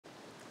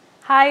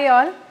Hi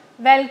all,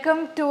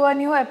 welcome to a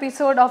new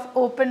episode of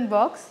Open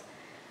Box.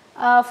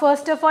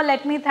 First of all,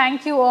 let me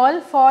thank you all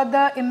for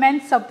the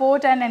immense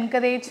support and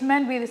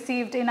encouragement we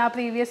received in our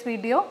previous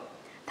video.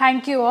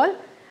 Thank you all.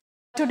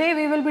 Today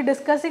we will be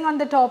discussing on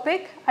the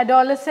topic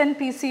Adolescent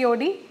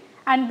PCOD,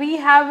 and we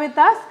have with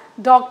us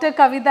Dr.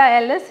 KAVITHA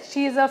Ellis.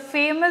 She is a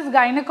famous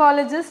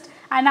gynecologist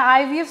and an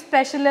IVF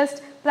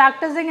specialist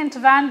practicing in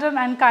Trivandrum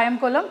and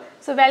Kayamkulam.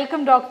 So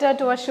welcome doctor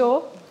to our show.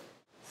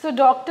 So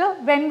doctor,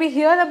 when we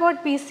hear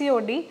about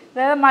PCOD,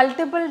 there are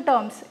multiple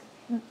terms.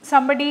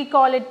 Somebody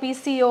call it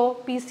PCO,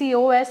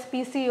 PCOS,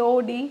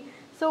 PCOD.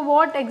 So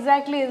what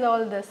exactly is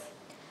all this?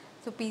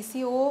 So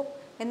PCO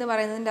എന്ന്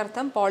പറയുന്നതിന്റെ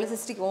അർത്ഥം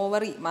polycystic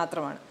ovary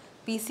മാത്രമാണ്.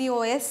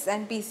 PCOS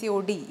and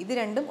PCOD ഇത്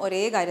രണ്ടും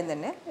ഒരേ കാര്യം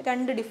തന്നെ,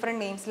 രണ്ട്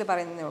ഡിഫറെന്റ് നെയിംസിൽ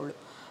പറയുന്നതേ ഉള്ളൂ.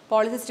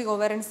 Polycystic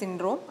ovarian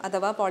syndrome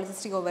അഥവാ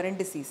polycystic ovarian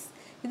disease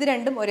ഇത്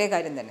രണ്ടും ഒരേ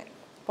കാര്യം തന്നെ.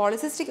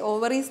 Polycystic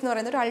ovaries എന്ന്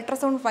പറയുന്ന ഒരു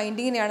അൾട്രാസൗണ്ട്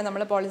ഫൈൻഡിങ്ങിനെയാണ്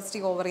നമ്മൾ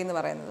polycystic ovary എന്ന്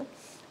പറയുന്നത്.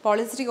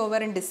 Polycystic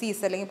ovarian disease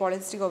അല്ലെങ്കിൽ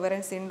polycystic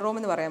ovarian syndrome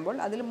എന്ന് പറയുമ്പോൾ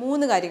അതിൽ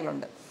മൂന്ന്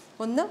കാര്യങ്ങളുണ്ട്.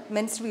 ഒന്ന്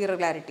menstrual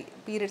irregularity,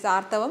 പീരിയഡ്സ്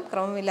ആർത്തവം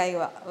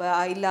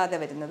ക്രമമില്ലാതെ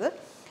വരുന്നത്.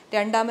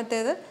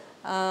 രണ്ടാമത്തേത്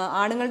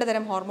ആണുങ്ങളുടെ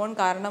തരം ഹോർമോൺ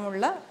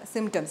കാരണമുള്ള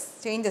സിംറ്റംസ്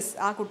ചേഞ്ചസ്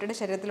ആ കുട്ടിയുടെ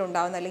ശരീരത്തിൽ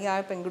ഉണ്ടാകുന്ന അല്ലെങ്കിൽ ആ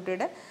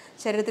പെൺകുട്ടിയുടെ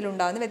ശരീരത്തിൽ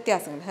ഉണ്ടാകുന്ന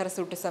വ്യത്യാസങ്ങൾ,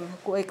 ഹെർസൂട്ടിസം,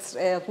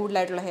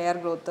 കൂടുതലായിട്ടുള്ള ഹെയർ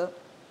ഗ്രോത്ത്,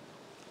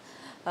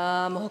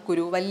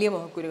 മുഖക്കുരു, വലിയ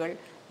മുഖക്കുരുകൾ,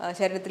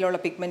 ശരീരത്തിലുള്ള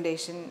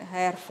പിഗ്മെൻറ്റേഷൻ,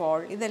 ഹെയർ ഫോൾ,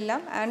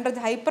 ഇതെല്ലാം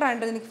ഹൈപ്പർ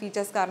ആൻഡ്രോജനിക്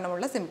ഫീച്ചേഴ്സ്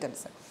കാരണമുള്ള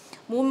സിംറ്റംസ്.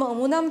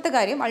 മൂന്നാമത്തെ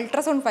കാര്യം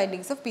ultrasound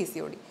findings of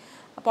PCOD,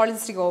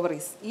 polycystic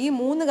ovaries. ഈ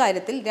മൂന്ന്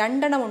കാര്യത്തിൽ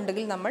രണ്ടെണ്ണം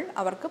ഉണ്ടെങ്കിൽ നമ്മൾ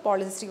അവർക്ക്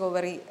polycystic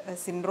ovary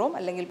syndrome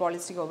അല്ലെങ്കിൽ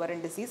polycystic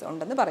ovarian disease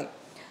ഉണ്ടെന്ന് പറയും.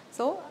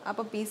 സോ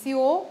അപ്പോൾ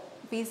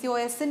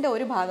PCOSന്റെ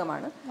ഒരു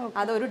ഭാഗമാണ്,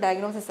 അതൊരു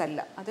ഡയഗ്നോസിസ് അല്ല,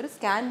 അതൊരു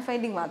സ്കാൻ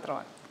ഫൈൻഡിങ്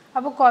മാത്രമാണ്.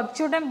 അപ്പോൾ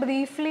കുറച്ചുകൂടെ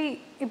ബ്രീഫ്ലി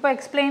ഇപ്പോൾ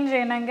എക്സ്പ്ലെയിൻ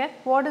ചെയ്യണമെങ്കിൽ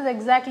what is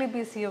exactly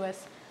PCOS?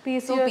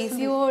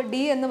 PCOD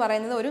എന്ന്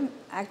പറയുന്നത്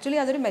ആക്ച്വലി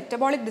അതൊരു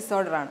മെറ്റബോളിക്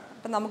ഡിസോർഡർ ആണ്.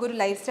 അപ്പം നമുക്കൊരു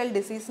ലൈഫ് സ്റ്റൈൽ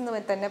ഡിസീസ്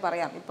എന്ന് തന്നെ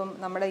പറയാം. ഇപ്പം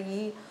നമ്മുടെ ഈ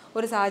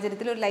ഒരു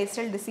സാഹചര്യത്തിൽ ഒരു ലൈഫ്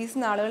സ്റ്റൈൽ ഡിസീസ്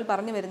എന്ന് ആളുകൾ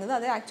പറഞ്ഞു വരുന്നത്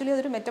അത് ആക്ച്വലി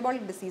അതൊരു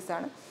മെറ്റബോളിക്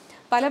ഡിസീസാണ്.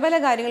 പല പല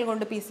കാര്യങ്ങൾ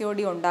കൊണ്ട്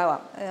PCOD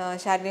ഉണ്ടാവാം.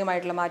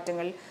 ശാരീരികമായിട്ടുള്ള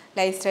മാറ്റങ്ങൾ,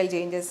 life style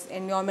changes,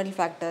 environmental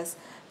factors,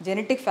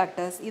 genetic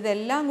factors,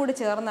 ഇതെല്ലാം കൂടി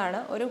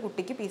ചേർന്നാണ് ഒരു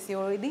കുട്ടിക്ക്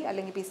PCOD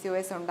അല്ലെങ്കിൽ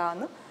PCOS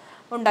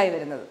ഉണ്ടായി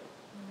വരുന്നത്.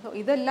 സോ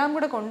ഇതെല്ലാം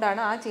കൂടെ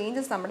കൊണ്ടാണ് ആ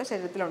ചേഞ്ചസ് നമ്മുടെ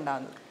ശരീരത്തിൽ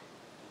ഉണ്ടാകുന്നത്.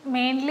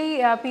 മെയിൻലി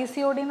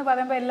PCOD എന്ന്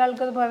പറയുമ്പോൾ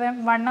എല്ലാവർക്കും അത് പറയാം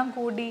വണ്ണം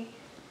കൂടി.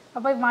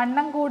 അപ്പോൾ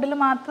വണ്ണം കൂടൽ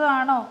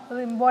മാത്രമാണോ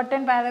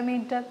important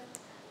parameter?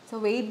 So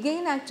weight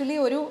gain actually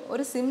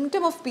ഒരു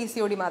സിംറ്റം ഓഫ്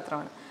PCOD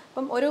മാത്രമാണ്.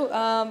 അപ്പം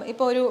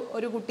ഇപ്പോൾ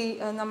ഒരു കുട്ടി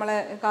നമ്മളെ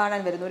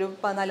കാണാൻ വരുന്നു, ഒരു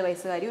 14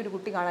 വയസ്സുകാരി ഒരു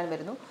കുട്ടി കാണാൻ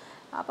വരുന്നു.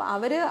 അപ്പോൾ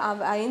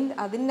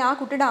ആ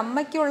കുട്ടിയുടെ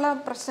അമ്മയ്ക്കുള്ള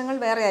പ്രശ്നങ്ങൾ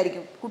വേറെ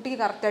ആയിരിക്കും. കുട്ടിക്ക്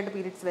കറക്റ്റായിട്ട്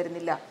പീരിയഡ്സ്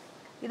വരുന്നില്ല,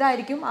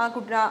 ഇതായിരിക്കും ആ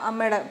കുട്ടിയുടെ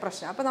അമ്മയുടെ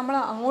പ്രശ്നം. അപ്പോൾ നമ്മൾ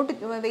അങ്ങോട്ട്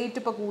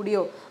വെയിറ്റ് ഇപ്പോൾ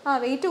കൂടിയോ,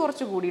 വെയിറ്റ്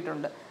കുറച്ച്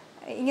കൂടിയിട്ടുണ്ട്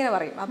ഇങ്ങനെ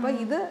പറയും. അപ്പോൾ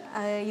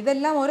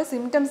ഇതെല്ലാം ഓരോ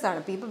സിംറ്റംസ് ആണ്.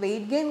 ഇപ്പോൾ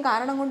വെയിറ്റ് ഗെയിൻ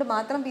കാരണം കൊണ്ട്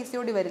മാത്രം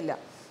PCOD വരില്ല.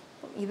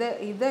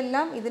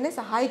 ഇതെല്ലാം ഇതിനെ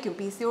സഹായിക്കും.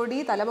 PCOD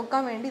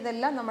തലപൊക്കാൻ വേണ്ടി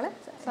ഇതെല്ലാം നമ്മളെ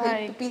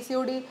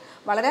PCOD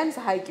വളരാൻ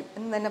സഹായിക്കും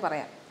എന്ന് തന്നെ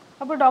പറയാം.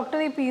 അപ്പോൾ ഡോക്ടർ,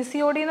 ഈ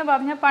PCOD എന്ന്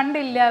പറഞ്ഞാൽ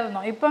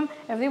പണ്ടില്ലായിരുന്നോ? ഇപ്പം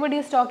everybody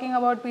is talking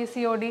about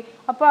PCOD.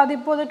 അപ്പോൾ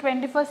അതിപ്പോൾ ഒരു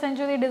 21st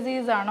century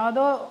ഡിസീസ് ആണോ,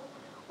 അതോ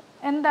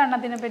എന്താണ്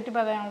അതിനെപ്പറ്റി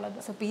പറയാനുള്ളത്?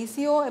 സോ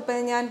PCO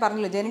ഇപ്പം ഞാൻ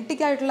പറഞ്ഞല്ലോ,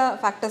 ജനറ്റിക് ആയിട്ടുള്ള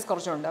ഫാക്ടേഴ്സ്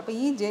കുറച്ചുണ്ട്. അപ്പോൾ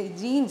ഈ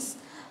ജീൻസ്,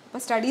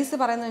 ഇപ്പോൾ സ്റ്റഡീസ്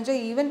പറയുന്നത് വെച്ചാൽ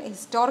ഈവൻ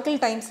ഹിസ്റ്റോറിക്കൽ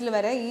ടൈംസിൽ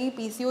വരെ ഈ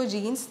PCO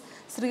ജീൻസ്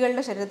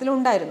സ്ത്രീകളുടെ ശരീരത്തിൽ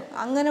ഉണ്ടായിരുന്നു.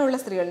 അങ്ങനെയുള്ള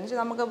സ്ത്രീകൾ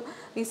നമുക്ക്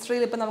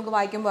ഹിസ്റ്ററിയിൽ ഇപ്പം നമുക്ക്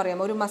വായിക്കുമ്പോൾ അറിയാം,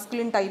 ഒരു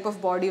മസ്കുലിൻ ടൈപ്പ് ഓഫ്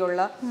ബോഡിയുള്ള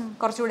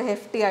കുറച്ചുകൂടി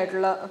ഹെഫ്റ്റി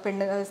ആയിട്ടുള്ള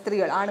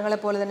സ്ത്രീകൾ, ആണുങ്ങളെ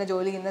പോലെ തന്നെ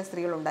ജോലി ചെയ്യുന്ന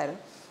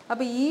സ്ത്രീകളുണ്ടായിരുന്നു.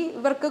 അപ്പോൾ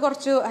ഇവർക്ക്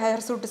കുറച്ച്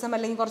ഹെയർസൂട്ടിസം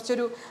അല്ലെങ്കിൽ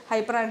കുറച്ചൊരു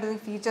ഹൈപ്പർ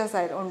ആൻഡ്രോജനിക്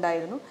ഫീച്ചേഴ്സ്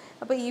ഉണ്ടായിരുന്നു.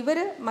 അപ്പോൾ ഇവർ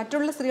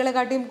മറ്റുള്ള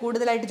സ്ത്രീകളെക്കാട്ടിയും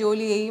കൂടുതലായിട്ട്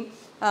ജോലി ചെയ്യും.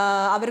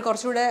 അവർ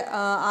കുറച്ചുകൂടെ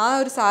ആ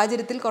ഒരു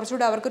സാഹചര്യത്തിൽ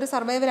കുറച്ചുകൂടെ അവർക്കൊരു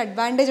സർവൈവൽ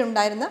അഡ്വാൻറ്റേജ്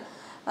ഉണ്ടായിരുന്ന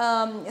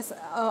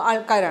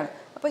ആൾക്കാരാണ്.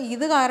 അപ്പോൾ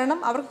ഇത് കാരണം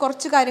അവർക്ക്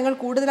കുറച്ച് കാര്യങ്ങൾ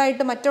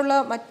കൂടുതലായിട്ട്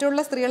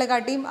മറ്റുള്ള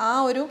സ്ത്രീകളെക്കാട്ടിയും ആ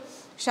ഒരു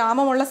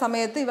ക്ഷാമമുള്ള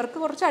സമയത്ത് ഇവർക്ക്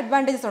കുറച്ച്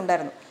അഡ്വാൻറ്റേജസ്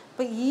ഉണ്ടായിരുന്നു.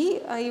 അപ്പോൾ ഈ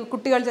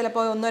കുട്ടികൾ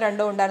ചിലപ്പോൾ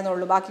 1-2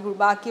 ഉണ്ടായിരുന്നുള്ളൂ,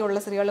 ബാക്കിയുള്ള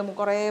സ്ത്രീകൾ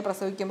കുറേ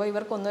പ്രസവിക്കുമ്പോൾ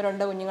ഇവർക്ക്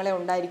 1-2 കുഞ്ഞുങ്ങളെ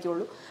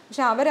ഉണ്ടായിരിക്കുള്ളൂ.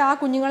 പക്ഷേ അവർ ആ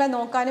കുഞ്ഞുങ്ങളെ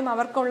നോക്കാനും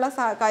അവർക്കുള്ള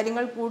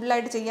കാര്യങ്ങൾ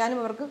കൂടുതലായിട്ട്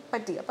ചെയ്യാനും അവർക്ക്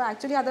പറ്റി. അപ്പോൾ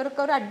ആക്ച്വലി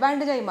അതൊക്കെ ഒരു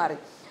അഡ്വാൻറ്റേജായി മാറി.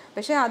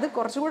 പക്ഷേ അത്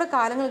കുറച്ചുകൂടെ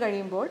കാലങ്ങൾ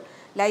കഴിയുമ്പോൾ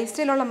ലൈഫ്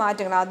സ്റ്റൈലുള്ള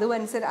മാറ്റങ്ങൾ,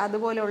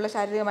 അതുപോലെയുള്ള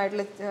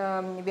ശാരീരികമായിട്ടുള്ള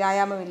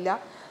വ്യായാമമില്ല,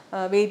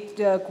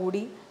 വെയിറ്റ്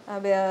കൂടി,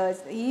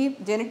 ഈ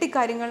ജനറ്റിക്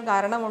കാര്യങ്ങൾ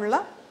കാരണമുള്ള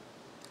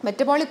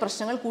മെറ്റബോളിക്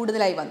പ്രശ്നങ്ങൾ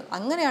കൂടുതലായി വന്നു.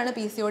 അങ്ങനെയാണ്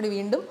PCOD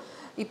വീണ്ടും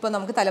ഇപ്പോൾ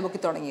നമുക്ക് തലപൊക്കി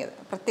തുടങ്ങിയത്.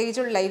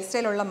 പ്രത്യേകിച്ചുള്ള ലൈഫ്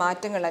സ്റ്റൈലുള്ള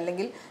മാറ്റങ്ങൾ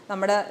അല്ലെങ്കിൽ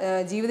നമ്മുടെ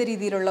ജീവിത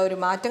രീതിയിലുള്ള ഒരു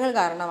മാറ്റങ്ങൾ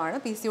കാരണമാണ്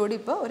PCOD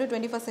ഇപ്പോൾ ഒരു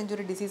 21st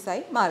century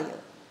ഡിസീസായി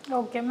മാറിയത്.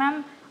 ഓക്കെ മാം,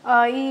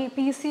 ഈ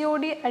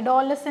PCOD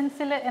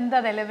അഡോളസൻസിൽ എന്താ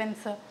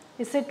relevance?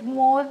 Is it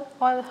more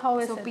or how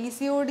is it?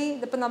 PCOD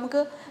ഇപ്പം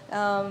നമുക്ക്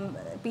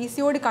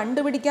PCOD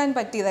കണ്ടുപിടിക്കാൻ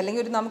പറ്റിയത്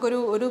അല്ലെങ്കിൽ നമുക്കൊരു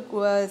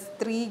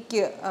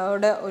സ്ത്രീക്ക്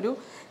ഒരു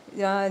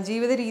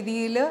ജീവിത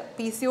രീതിയിൽ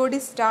PCOD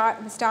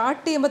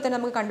സ്റ്റാർട്ട് ചെയ്യുമ്പോൾ തന്നെ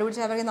നമുക്ക്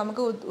കണ്ടുപിടിച്ചാൽ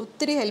നമുക്ക്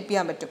ഒത്തിരി ഹെൽപ്പ്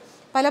ചെയ്യാൻ പറ്റും.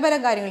 പല പല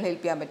കാര്യങ്ങൾ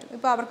ഹെൽപ്പ് ചെയ്യാൻ പറ്റും.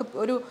 ഇപ്പോൾ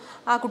അവർക്ക്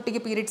ആ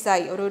കുട്ടിക്ക് പീരീഡ്സ്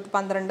ആയി ഒരു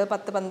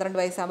 10-12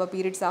 വയസ്സാകുമ്പോൾ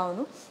പീരീഡ്സ്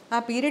ആവുന്നു. ആ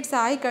പീരീഡ്സ്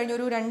ആയി കഴിഞ്ഞ്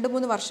ഒരു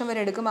 2-3 വർഷം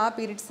വരെ എടുക്കും ആ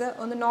പീരീഡ്സ്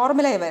ഒന്ന്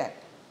നോർമലായി വരാൻ.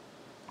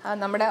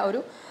 നമ്മുടെ ഒരു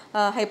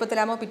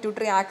ഹൈപ്പോതലാമോ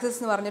പിറ്റ്യൂട്ടറി ആക്സിസ്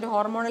എന്ന് പറഞ്ഞൊരു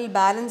ഹോർമോണൽ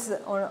ബാലൻസ്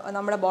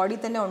നമ്മുടെ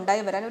ബോഡിയിൽ തന്നെ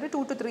ഉണ്ടായി വരാൻ ഒരു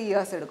 2 to 3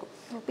 years എടുക്കും.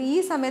 അപ്പോൾ ഈ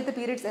സമയത്ത്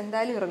പീരീഡ്സ്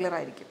എന്തായാലും ഇറഗുലർ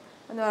ആയിരിക്കും.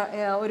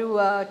 ഒരു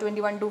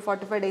 21 to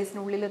 45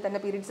 ഡേയ്സിനുള്ളിൽ തന്നെ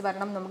പീരീഡ്സ്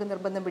വരണം നമുക്ക്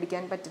നിർബന്ധം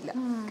പിടിക്കാൻ പറ്റില്ല.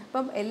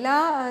 അപ്പം എല്ലാ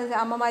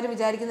അമ്മമാരും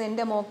വിചാരിക്കുന്നത്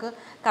എൻ്റെ മോക്ക്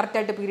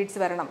കറക്റ്റായിട്ട് പീരീഡ്സ്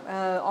വരണം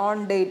ഓൺ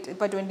ഡേറ്റ്.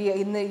 ഇപ്പോൾ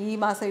ഇന്ന് ഈ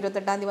മാസം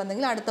 28-ാം തീയതി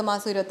വന്നെങ്കിൽ അടുത്ത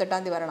മാസം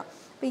 28-ാം തീയതി വരണം.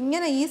 അപ്പം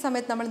ഇങ്ങനെ ഈ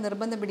സമയത്ത് നമ്മൾ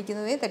നിർബന്ധം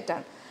പിടിക്കുന്നതേ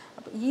തെറ്റാണ്.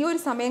 അപ്പോൾ ഈ ഒരു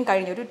സമയം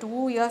കഴിഞ്ഞ് ഒരു 2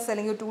 years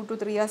അല്ലെങ്കിൽ 2 to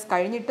 3 years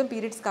കഴിഞ്ഞിട്ടും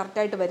പീരീഡ്സ്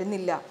കറക്റ്റായിട്ട്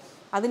വരുന്നില്ല,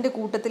 അതിൻ്റെ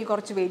കൂട്ടത്തിൽ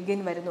കുറച്ച് വെയിറ്റ്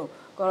ഗെയിൻ വരുന്നു,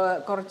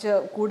 കുറച്ച്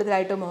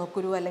കൂടുതലായിട്ട്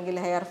മുഖക്കുരു അല്ലെങ്കിൽ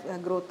ഹെയർ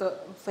ഗ്രോത്ത്,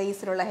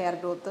 ഫേസിലുള്ള ഹെയർ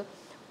ഗ്രോത്ത്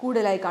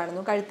കൂടുതലായി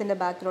കാണുന്നു, കഴുത്തിൻ്റെ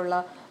ബാക്കിലുള്ള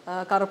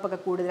കറുപ്പൊക്കെ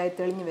കൂടുതലായി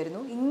തെളിഞ്ഞു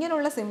വരുന്നു,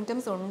 ഇങ്ങനെയുള്ള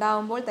സിംറ്റംസ്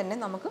ഉണ്ടാകുമ്പോൾ തന്നെ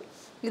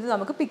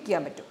നമുക്ക് പിക്ക്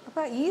ചെയ്യാൻ പറ്റും.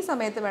 അപ്പോൾ ഈ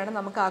സമയത്ത് വേണം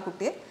നമുക്ക് ആ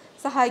കുട്ടിയെ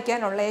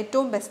സഹായിക്കാനുള്ള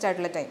ഏറ്റവും ബെസ്റ്റ്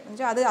ആയിട്ടുള്ള ടൈം. എന്ന്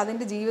വെച്ചാൽ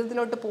അതിൻ്റെ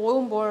ജീവിതത്തിലോട്ട്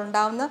പോകുമ്പോൾ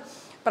ഉണ്ടാകുന്ന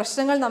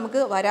പ്രശ്നങ്ങൾ നമുക്ക്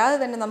വരാതെ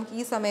തന്നെ നമുക്ക്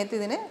ഈ സമയത്ത്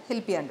ഇതിനെ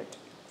ഹെൽപ്പ് ചെയ്യാൻ പറ്റും.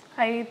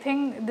 I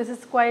think this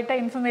is quite a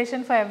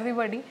information for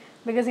everybody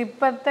because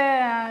ippathe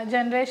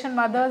generation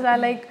mothers are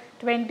like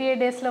 28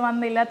 days la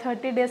vannilla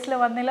 30 days la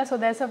vannilla, so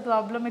there's a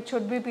problem, it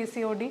should be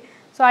PCOD.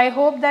 So I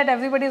hope that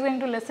everybody is going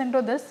to listen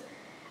to this.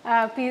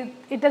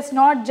 It is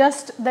not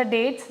just the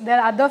dates, there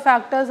are other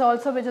factors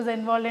also which is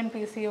involved in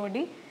PCOD,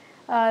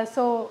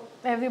 so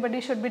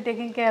everybody should be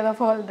taking care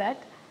of all that.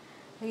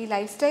 ഈ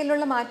life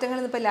സ്റ്റൈലിലുള്ള മാറ്റങ്ങൾ,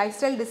 ഇപ്പോൾ life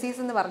style disease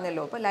എന്ന്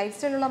പറഞ്ഞല്ലോ, ഇപ്പോൾ life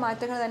സ്റ്റൈലിലുള്ള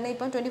മാറ്റങ്ങൾ തന്നെ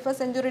ഇപ്പം 21st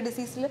century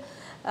ഡിസീസിൽ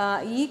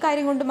ഈ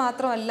കാര്യം കൊണ്ട്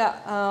മാത്രമല്ല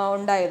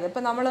ഉണ്ടായത്.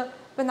 ഇപ്പം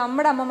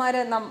നമ്മുടെ അമ്മമാർ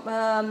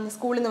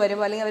സ്കൂളിൽ നിന്ന്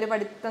വരുമ്പോൾ അല്ലെങ്കിൽ അവർ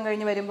പഠിത്തം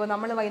കഴിഞ്ഞ് വരുമ്പോൾ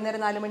നമ്മൾ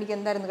വൈകുന്നേരം 4 മണിക്ക്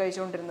എന്തായിരുന്നു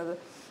കഴിച്ചുകൊണ്ടിരുന്നത്?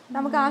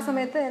 നമുക്ക് ആ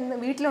സമയത്ത്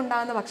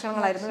വീട്ടിലുണ്ടാകുന്ന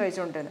ഭക്ഷണങ്ങളായിരുന്നു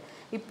കഴിച്ചുകൊണ്ടിരുന്നത്.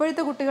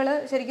 ഇപ്പോഴത്തെ കുട്ടികൾ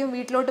ശരിക്കും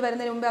വീട്ടിലോട്ട്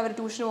വരുന്നതിന് മുമ്പ് അവർ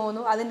ട്യൂഷന്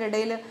പോകുന്നു, അതിൻ്റെ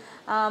ഇടയിൽ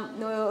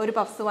ഒരു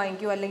പഫ്സ്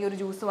വാങ്ങിക്കുകയോ അല്ലെങ്കിൽ ഒരു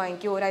ജ്യൂസ്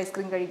വാങ്ങിക്കുകയോ ഒരു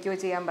ഐസ്ക്രീം കഴിക്കുകയോ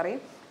ചെയ്യാൻ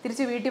പറയും.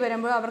 തിരിച്ച് വീട്ടിൽ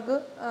വരുമ്പോൾ അവർക്ക്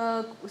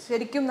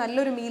ശരിക്കും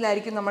നല്ലൊരു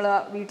മീലായിരിക്കും നമ്മൾ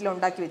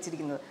വീട്ടിലുണ്ടാക്കി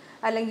വെച്ചിരിക്കുന്നത്.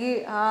 അല്ലെങ്കിൽ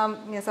ആ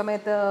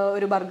സമയത്ത്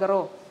ഒരു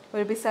ബർഗറോ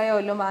ഒരു പിസ്സയോ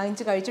എല്ലാം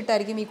വാങ്ങിച്ച്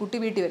കഴിച്ചിട്ടായിരിക്കും ഈ കുട്ടി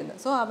വീട്ടിൽ വരുന്നത്.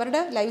 സോ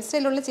അവരുടെ ലൈഫ്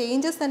സ്റ്റൈലിലുള്ള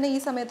ചേഞ്ചസ് തന്നെ ഈ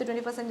സമയത്ത്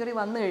 21st century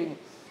വന്നു കഴിഞ്ഞു.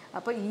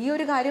 അപ്പോൾ ഈ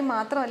ഒരു കാര്യം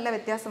മാത്രമല്ല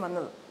വ്യത്യാസം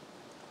വന്നത്.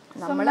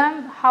 So ma'am,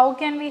 how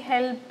can we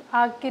help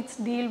our kids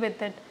deal with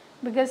it?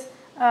 Because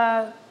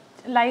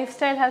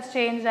lifestyle has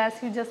changed as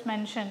you just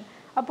mentioned.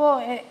 അപ്പോൾ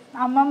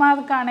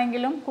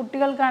അമ്മമാർക്കാണെങ്കിലും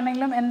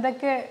കുട്ടികൾക്കാണെങ്കിലും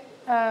എന്തൊക്കെ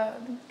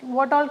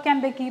what all can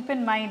they keep in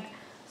mind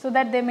so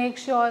that they make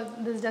sure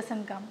this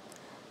doesn't come?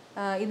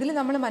 ഇതിൽ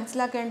നമ്മൾ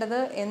മനസ്സിലാക്കേണ്ടത്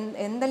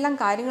എന്തെല്ലാം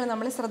കാര്യങ്ങൾ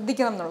നമ്മൾ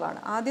ശ്രദ്ധിക്കണം എന്നുള്ളതാണ്.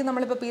 ആദ്യം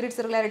നമ്മളിപ്പോൾ പീരീഡ്സ്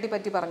ഇറഗുലാരിറ്റി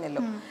പറ്റി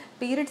പറഞ്ഞല്ലോ.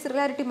 പീരീഡ്സ്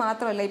ഇറഗുലാരിറ്റി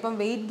മാത്രമല്ല, ഇപ്പം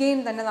വെയിറ്റ്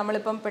ഗെയിൻ തന്നെ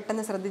നമ്മളിപ്പം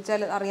പെട്ടെന്ന്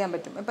ശ്രദ്ധിച്ചാൽ അറിയാൻ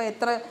പറ്റും. ഇപ്പോൾ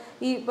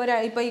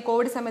ഇപ്പോൾ ഈ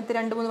കോവിഡ് സമയത്ത്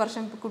 2-3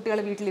 വർഷം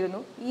കുട്ടികൾ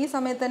വീട്ടിലിരുന്നു. ഈ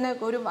സമയത്ത് തന്നെ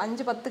ഒരു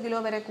 5-10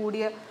 കിലോ വരെ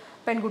കൂടിയ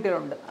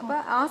പെൺകുട്ടികളുണ്ട്. അപ്പോൾ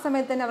ആ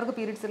സമയത്ത് തന്നെ അവർക്ക്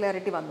പീരീഡ്സ്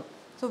ഇറഗുലാരിറ്റി വന്നു.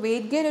 സോ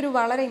വെയിറ്റ് ഗെയിൻ ഒരു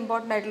വളരെ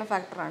ഇമ്പോർട്ടൻ്റ് ആയിട്ടുള്ള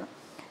ഫാക്ടറാണ്.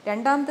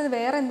 രണ്ടാമത്തേത്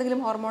വേറെ എന്തെങ്കിലും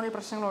ഹോർമോണൽ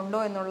പ്രശ്നങ്ങളുണ്ടോ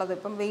എന്നുള്ളത്.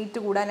 ഇപ്പം വെയിറ്റ്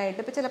കൂടാനായിട്ട്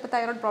ഇപ്പോൾ ചിലപ്പോൾ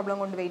തൈറോയ്ഡ് പ്രോബ്ലം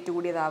കൊണ്ട് വെയിറ്റ്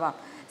കൂടിയതാവാം.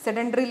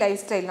 സെഡൻഡറി ലൈഫ്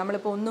സ്റ്റൈൽ,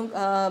 നമ്മളിപ്പോൾ ഒന്നും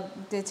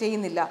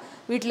ചെയ്യുന്നില്ല,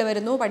 വീട്ടിൽ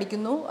വരുന്നു,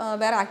 പഠിക്കുന്നു,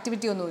 വേറെ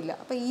ആക്ടിവിറ്റി ഒന്നുമില്ല.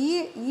 അപ്പോൾ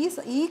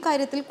ഈ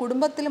കാര്യത്തിൽ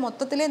കുടുംബത്തിൽ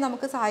മൊത്തത്തിലേ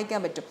നമുക്ക്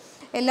സഹായിക്കാൻ പറ്റും.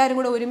 എല്ലാവരും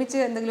കൂടെ ഒരുമിച്ച്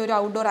എന്തെങ്കിലും ഒരു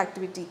outdoor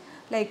activity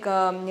like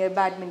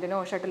ബാഡ്മിൻ്റനോ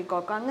shuttle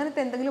coco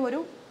അങ്ങനത്തെ എന്തെങ്കിലും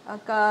ഒരു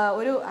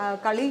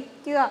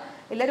കളിക്കുക,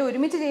 എല്ലാവരും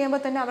ഒരുമിച്ച്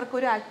ചെയ്യുമ്പോൾ തന്നെ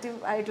അവർക്കൊരു ആക്റ്റീവ്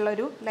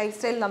ആയിട്ടുള്ളൊരു ലൈഫ്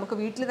സ്റ്റൈൽ നമുക്ക്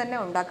വീട്ടിൽ തന്നെ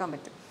ഉണ്ടാക്കാൻ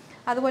പറ്റും.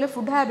 അതുപോലെ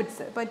ഫുഡ്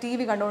ഹാബിറ്റ്സ്, ഇപ്പോൾ TV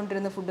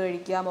കണ്ടുകൊണ്ടിരുന്ന് ഫുഡ്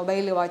കഴിക്കുക,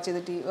 മൊബൈൽ വാച്ച്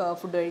ചെയ്ത്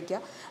ഫുഡ് കഴിക്കുക.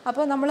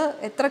 അപ്പോൾ നമ്മൾ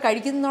എത്ര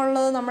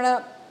കഴിക്കുന്നുള്ളത് നമ്മുടെ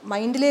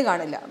മൈൻഡിലേ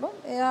കാണില്ല. അപ്പം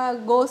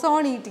ഗോസ്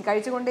ഓൺ ഈറ്റിംഗ്,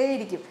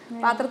 കഴിച്ചുകൊണ്ടേയിരിക്കും.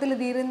 പാത്രത്തിൽ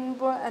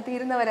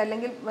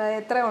തീരുന്നവരല്ലെങ്കിൽ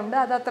എത്ര ഉണ്ട്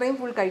അത് അത്രയും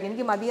ഫുൾ കഴിക്കും,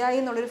 എനിക്ക് മതിയായി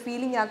എന്നുള്ളൊരു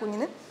ഫീലിംഗ് ആ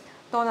കുഞ്ഞിന്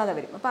തോന്നാതെ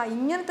വരും. അപ്പോൾ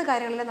ഇങ്ങനത്തെ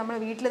കാര്യങ്ങളെല്ലാം നമ്മൾ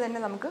വീട്ടിൽ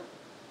തന്നെ നമുക്ക്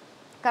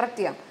കറക്റ്റ്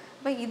ചെയ്യാം.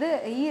 അപ്പോൾ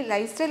ഈ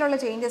ലൈഫ് സ്റ്റൈലുള്ള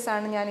ചേഞ്ചസ്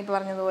ആണ് ഞാനിപ്പോൾ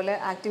പറഞ്ഞതുപോലെ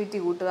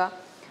ആക്ടിവിറ്റി കൂട്ടുക,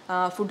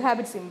 ഫുഡ്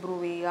ഹാബിറ്റ്സ്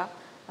ഇമ്പ്രൂവ് ചെയ്യുക,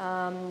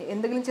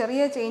 എന്തെങ്കിലും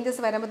ചെറിയ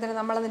ചേഞ്ചസ് വരുമ്പോൾ തന്നെ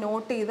നമ്മളത്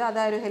നോട്ട് ചെയ്ത്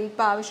അതൊരു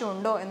ഹെൽപ്പ്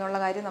ആവശ്യമുണ്ടോ എന്നുള്ള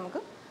കാര്യം നമുക്ക്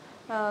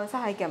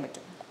സഹായിക്കാൻ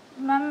പറ്റും.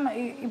 മാം,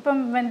 ഇപ്പം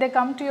when they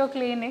come to your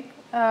clinic,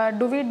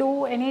 do we do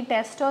any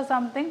test or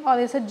something, or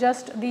is it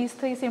just these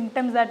 3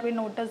 symptoms that we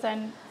notice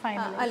and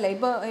finally? അല്ല,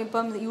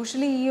 ഇപ്പം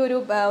യൂഷ്വലി ഈ ഒരു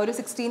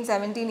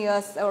 16-17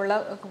 years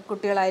ഉള്ള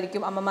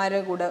കുട്ടികളായിരിക്കും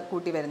അമ്മമാരെ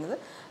കൂട്ടി വരുന്നത്.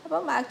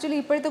 അപ്പം ആക്ച്വലി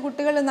ഇപ്പോഴത്തെ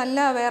കുട്ടികൾ നല്ല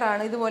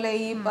അവെയറാണ്. ഇതുപോലെ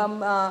ഈ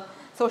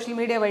സോഷ്യൽ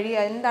മീഡിയ വഴി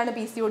എന്താണ്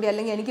PCOD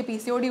അല്ലെങ്കിൽ എനിക്ക്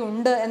PCOD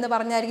ഉണ്ട് എന്ന്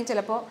പറഞ്ഞായിരിക്കും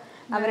ചിലപ്പോൾ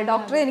അവർ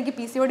ഡോക്ടറെ എനിക്ക്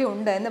PCOD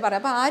ഉണ്ട് എന്ന്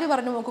പറയാം. അപ്പോൾ ആര്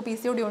പറഞ്ഞു നോക്കൂ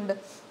PCOD ഉണ്ട്,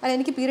 അല്ല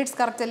എനിക്ക് പീരീഡ്സ്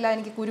കറക്റ്റ് അല്ല,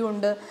 എനിക്ക്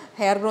കുരുണ്ട്,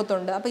 ഹെയർ ഗ്രോത്ത്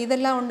ഉണ്ട്, അപ്പോൾ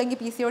ഇതെല്ലാം ഉണ്ടെങ്കിൽ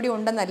PCOD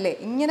ഉണ്ടെന്നല്ലേ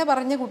ഇങ്ങനെ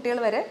പറഞ്ഞ കുട്ടികൾ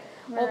വരെ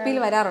OP യിൽ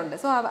വരാറുണ്ട്.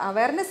 സോ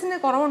അവയർനെസ്സിന്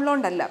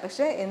കുറവുള്ളതുകൊണ്ടല്ല,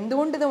 പക്ഷേ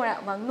എന്തുകൊണ്ട് ഇത്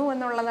വന്നു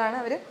എന്നുള്ളതാണ്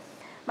അവർ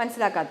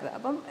മനസ്സിലാക്കാത്തത്.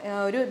 അപ്പം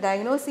ഒരു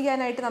ഡയഗ്നോസ്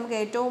ചെയ്യാനായിട്ട് നമുക്ക്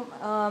ഏറ്റവും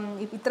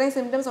ഇത്രയും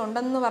സിംറ്റംസ്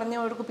ഉണ്ടെന്ന്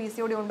പറഞ്ഞവർക്ക്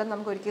PCOD ഉണ്ടെന്ന്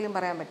നമുക്ക് ഒരിക്കലും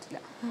പറയാൻ പറ്റില്ല.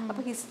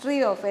 അപ്പോൾ ഹിസ്റ്ററി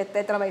ഓഫ്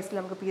എത്ര വയസ്സിൽ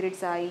നമുക്ക്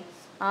പീരീഡ്സ് ആയി,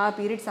 ആ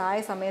പീരീഡ്സ് ആയ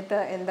സമയത്ത്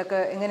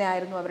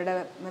എങ്ങനെയായിരുന്നു അവരുടെ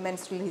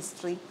മെൻസ്ട്രൽ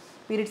ഹിസ്റ്ററി,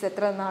 പീരീഡ്സ്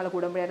എത്ര നാൾ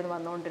കൂടുമ്പോഴായിരുന്നു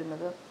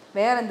വന്നുകൊണ്ടിരുന്നത്,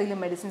 വേറെ എന്തെങ്കിലും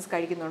മെഡിസിൻസ്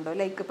കഴിക്കുന്നുണ്ടോ,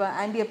 ലൈക്ക് ഇപ്പോൾ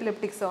ആൻറ്റി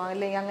എപ്പിലെപ്റ്റിക്സോ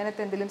അല്ലെങ്കിൽ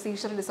അങ്ങനത്തെ എന്തെങ്കിലും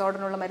സീഷർ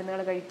ഡിസോർഡറിനുള്ള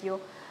മരുന്നുകൾ കഴിക്കുകയോ,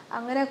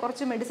 അങ്ങനെ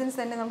കുറച്ച് മെഡിസിൻസ്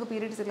തന്നെ നമുക്ക്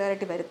പീരിയഡ്സ്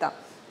ഇറഗുലാരിറ്റി വരുത്താം.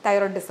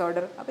 തൈറോയ്ഡ്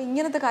ഡിസോർഡർ, അപ്പോൾ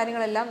ഇങ്ങനത്തെ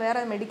കാര്യങ്ങളെല്ലാം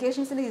വേറെ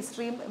മെഡിക്കേഷൻസിൻ്റെ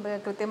ഹിസ്റ്ററിയും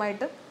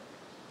കൃത്യമായിട്ട്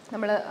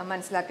നമ്മൾ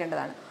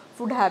മനസ്സിലാക്കേണ്ടതാണ്.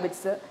 ഫുഡ്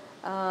ഹാബിറ്റ്സ്,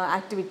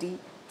 ആക്ടിവിറ്റി,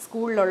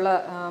 സ്കൂളിലുള്ള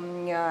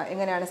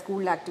എങ്ങനെയാണ്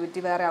സ്കൂളിൽ ആക്ടിവിറ്റി,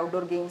 വേറെ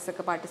ഔട്ട്ഡോർ ഗെയിംസ്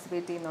ഒക്കെ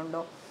പാർട്ടിസിപ്പേറ്റ്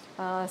ചെയ്യുന്നുണ്ടോ,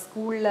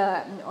 സ്കൂളിൽ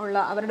ഉള്ള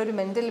അവരുടെ ഒരു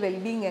മെൻ്റൽ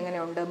വെൽബീയിങ്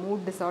എങ്ങനെയുണ്ട്,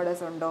 മൂഡ്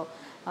ഡിസോർഡേഴ്സ് ഉണ്ടോ,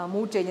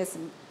 മൂഡ് ചേഞ്ചസ്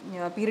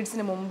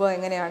പീരിയഡ്സിന് മുമ്പ്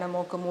എങ്ങനെയാണ്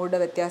മോക്ക് മൂഡ്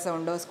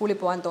വ്യത്യാസമുണ്ടോ, സ്കൂളിൽ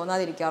പോകാൻ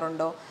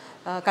തോന്നാതിരിക്കാറുണ്ടോ,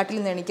 കട്ടിൽ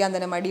നിന്ന് എണീക്കാൻ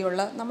തന്നെ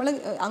മടിയുള്ള, നമ്മൾ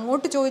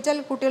അങ്ങോട്ട് ചോദിച്ചാൽ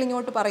കുട്ടികൾ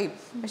ഇങ്ങോട്ട് പറയും.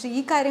 പക്ഷേ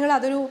ഈ കാര്യങ്ങൾ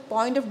അതൊരു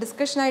പോയിന്റ് ഓഫ്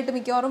ഡിസ്കഷനായിട്ട്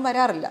മിക്കവാറും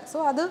വരാറില്ല. സോ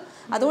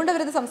അതുകൊണ്ട്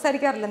അവരത്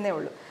സംസാരിക്കാറില്ലെന്നേ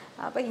ഉള്ളൂ.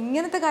 അപ്പോൾ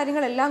ഇങ്ങനത്തെ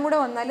കാര്യങ്ങളെല്ലാം കൂടെ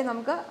വന്നാൽ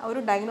നമുക്ക് ഒരു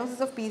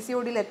ഡയഗ്നോസിസ് ഓഫ്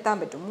PCODയിൽ എത്താൻ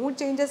പറ്റും. മൂഡ്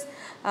ചേഞ്ചസ്,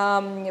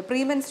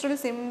 പ്രീമെൻസ്ട്രൽ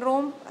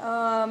സിൻഡ്രോം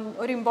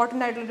ഒരു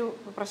ഇമ്പോർട്ടൻ്റ് ആയിട്ടുള്ളൊരു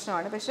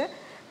പ്രശ്നമാണ്. പക്ഷേ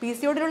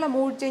PCODയിലുള്ള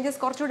മൂഡ്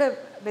ചേഞ്ചസ് കുറച്ചുകൂടെ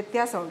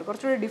വ്യത്യാസമുണ്ട്,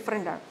 കുറച്ചുകൂടെ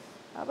ഡിഫറെൻ്റ് ആണ്.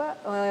 അപ്പോൾ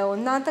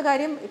ഒന്നാമത്തെ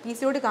കാര്യം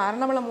PCOD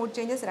കാരണമുള്ള മൂഡ്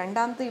ചേഞ്ചസ്,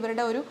 രണ്ടാമത്തെ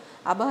ഇവരുടെ ഒരു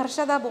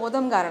അപഹർഷതാ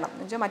ബോധം കാരണം,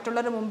 എന്ന് വെച്ചാൽ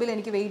മറ്റുള്ളവരുടെ മുമ്പിൽ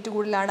എനിക്ക് വെയിറ്റ്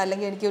കൂടുതലാണ്,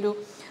 അല്ലെങ്കിൽ എനിക്കൊരു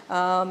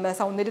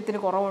സൗന്ദര്യത്തിന്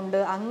കുറവുണ്ട്,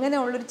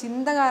 അങ്ങനെയുള്ളൊരു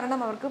ചിന്ത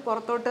കാരണം അവർക്ക്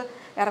പുറത്തോട്ട്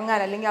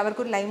ഇറങ്ങാൻ അല്ലെങ്കിൽ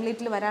അവർക്കൊരു ലൈം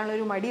ലൈറ്റിൽ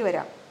വരാനുള്ളൊരു മടി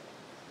വരാം.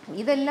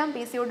 ഇതെല്ലാം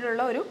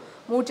PCODയിലുള്ള ഒരു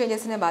മൂഡ്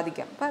ചേഞ്ചസിനെ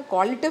ബാധിക്കാം. അപ്പം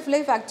ക്വാളിറ്റി ഓഫ്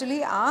ലൈഫ് ആക്ച്വലി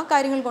ആ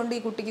കാര്യങ്ങൾ കൊണ്ട് ഈ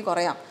കുട്ടിക്ക്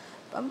കുറയാം.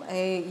 അപ്പം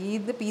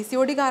ഇത്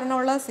PCOD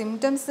കാരണമുള്ള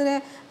സിംറ്റംസിനെ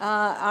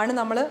ആണ്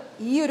നമ്മൾ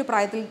ഈ ഒരു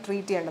പ്രായത്തിൽ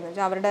ട്രീറ്റ് ചെയ്യേണ്ടതെന്ന്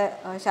വെച്ചാൽ അവരുടെ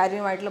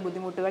ശാരീരികമായിട്ടുള്ള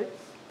ബുദ്ധിമുട്ടുകൾ,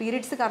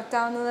 പീരിയഡ്സ്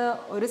കറക്റ്റാവുന്നത്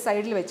ഒരു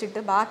സൈഡിൽ വെച്ചിട്ട്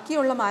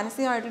ബാക്കിയുള്ള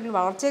മാനസികമായിട്ടുള്ള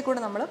വളർച്ചയെ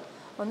കൂടെ നമ്മൾ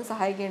ഒന്ന്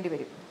സഹായിക്കേണ്ടി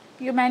വരും.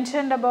 You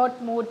mentioned about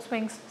mood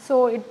swings. So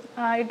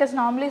it is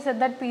normally said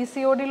that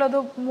PCOD lo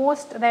the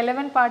most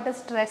relevant part is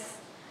stress.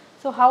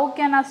 So how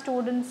can our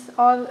students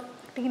or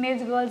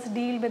teenage girls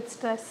deal with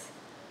stress?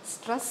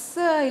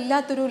 Stress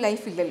ഇല്ലാത്തൊരു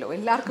life ഇല്ലല്ലോ,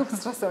 എല്ലാവർക്കും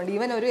stress ഉണ്ട്.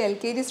 Even ഒരു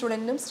LKG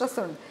സ്റ്റുഡൻറ്റിനും stress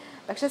ഉണ്ട്.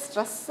 പക്ഷേ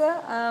stress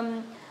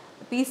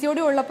PCOD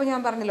ഉള്ളപ്പോൾ ഞാൻ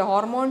പറഞ്ഞല്ലോ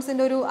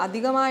ഹോർമോൺസിൻ്റെ ഒരു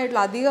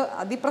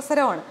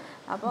അതിപ്രസരമാണ്.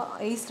 അപ്പോൾ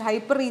ഈ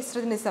ഹൈപ്പർ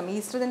ഈസ്ട്രജനിസം,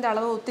 ഈസ്ട്രജൻ്റെ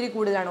അളവ് ഒത്തിരി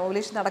കൂടുതലാണ്,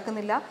 ഓവുലേഷൻ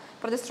നടക്കുന്നില്ല,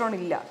 പ്രൊജസ്ട്രോൺ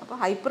ഇല്ല. അപ്പോൾ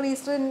ഹൈപ്പർ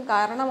ഈസ്ട്രജൻ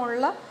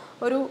കാരണമുള്ള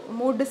ഒരു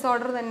മൂഡ്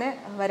ഡിസോർഡർ തന്നെ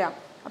വരാം.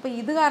 അപ്പോൾ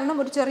ഇത് കാരണം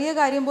ഒരു ചെറിയ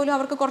കാര്യം പോലും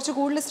അവർക്ക് കുറച്ച്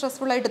കൂടുതൽ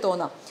സ്ട്രെസ്ഫുള്ളായിട്ട്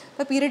തോന്നാം.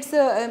 ഇപ്പോൾ പീരിയഡ്സ്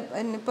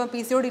ഇപ്പോൾ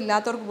PCOD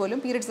ഇല്ലാത്തവർക്ക് പോലും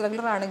പീരിയഡ്സ്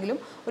റെഗുലർ ആണെങ്കിലും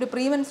ഒരു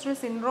പ്രീമെൻസ്ട്രൽ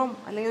സിൻഡ്രോം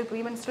അല്ലെങ്കിൽ ഒരു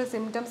പ്രീമെൻസ്ട്രൽ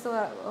സിംറ്റംസ്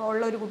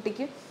ഉള്ള ഒരു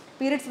കുട്ടിക്ക്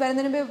പീരിയഡ്സ്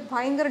വരുന്നതിന് മുമ്പേ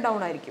ഭയങ്കര ഡൗൺ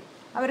ആയിരിക്കും.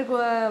 അവർ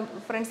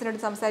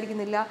ഫ്രണ്ട്സിനടുത്ത്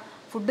സംസാരിക്കുന്നില്ല,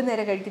 ഫുഡ്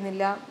നേരെ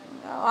കഴിക്കുന്നില്ല,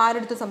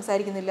 ആരടുത്തും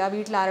സംസാരിക്കുന്നില്ല,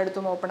 വീട്ടിൽ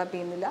ആരടുത്തും ഓപ്പൺ അപ്പ്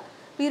ചെയ്യുന്നില്ല.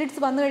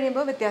 പീരിയഡ്സ് വന്നു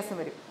കഴിയുമ്പോൾ വ്യത്യാസം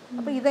വരും.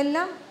 അപ്പോൾ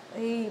ഇതെല്ലാം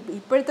ഈ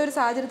ഇപ്പോഴത്തെ ഒരു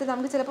സാഹചര്യത്തിൽ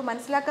നമുക്ക് ചിലപ്പോൾ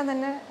മനസ്സിലാക്കാൻ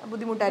തന്നെ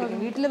ബുദ്ധിമുട്ടായിരിക്കും.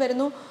 വീട്ടിൽ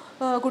വരുന്നു,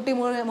 കുട്ടി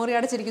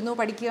മുറിയടച്ചിരിക്കുന്നു,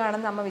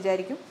 പഠിക്കുകയാണെന്ന് അമ്മ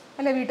വിചാരിക്കും,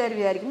 അല്ല വീട്ടുകാർ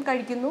വിചാരിക്കും,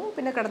 കഴിക്കുന്നു,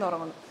 പിന്നെ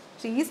കിടന്നുറങ്ങുന്നു.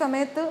 പക്ഷേ ഈ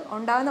സമയത്ത്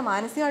ഉണ്ടാകുന്ന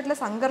മാനസികമായിട്ടുള്ള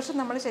സംഘർഷം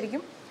നമ്മൾ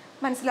ശരിക്കും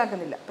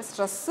മനസ്സിലാക്കുന്നില്ല. അപ്പോൾ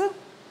സ്ട്രെസ്സ്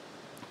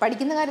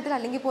പഠിക്കുന്ന കാര്യത്തിൽ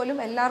അല്ലെങ്കിൽ പോലും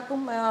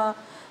എല്ലാവർക്കും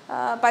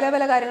പല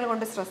പല കാര്യങ്ങൾ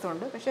കൊണ്ട്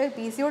സ്ട്രെസ്സുണ്ട്. പക്ഷേ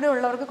PCOD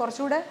ഉള്ളവർക്ക്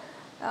കുറച്ചുകൂടെ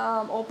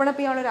ഓപ്പൺ അപ്പ്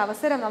ചെയ്യാനുള്ളൊരു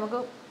അവസരം നമുക്ക്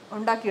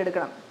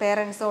ഉണ്ടാക്കിയെടുക്കണം.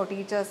 പേരൻസോ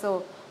ടീച്ചേഴ്സോ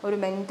ഒരു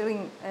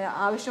മെൻറ്ററിങ്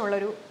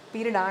ആവശ്യമുള്ളൊരു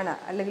പീരീഡാണ്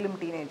അല്ലെങ്കിലും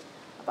ടീനേജ്.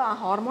 അപ്പോൾ ആ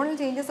ഹോർമോണൽ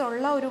ചേഞ്ചസ്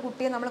ഉള്ള ഒരു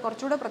കുട്ടിയെ നമ്മൾ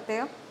കുറച്ചുകൂടെ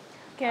പ്രത്യേകം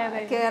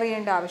കെയർ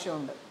ചെയ്യേണ്ട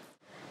ആവശ്യമുണ്ട്.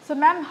 So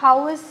ma'am, how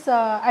is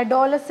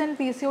adolescent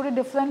PCOD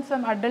different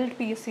from adult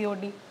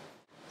PCOD?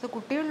 So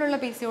കുട്ടികളിലുള്ള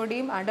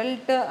PCODയും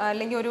adult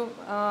അല്ലെങ്കിൽ ഒരു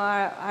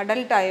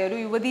അഡൾട്ടായ ഒരു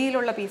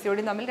യുവതിയിലുള്ള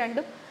PCODയും തമ്മിൽ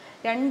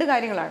രണ്ട്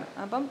കാര്യങ്ങളാണ്.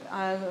 അപ്പം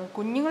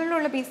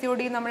കുഞ്ഞുങ്ങളിലുള്ള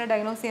PCOD നമ്മൾ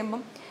ഡയഗ്നോസ്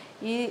ചെയ്യുമ്പം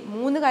ഈ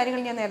 3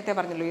 കാര്യങ്ങൾ ഞാൻ നേരത്തെ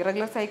പറഞ്ഞല്ലോ,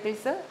 irregular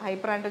cycles,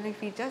 hyper androgenic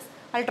features,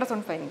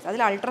 ultrasound findings.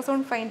 അതിൽ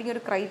അൾട്രാസൗണ്ട് ഫൈൻഡിങ്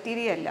ഒരു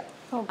ക്രൈറ്റീരിയ അല്ല.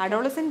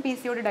 അഡോളസെന്റ്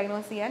PCOD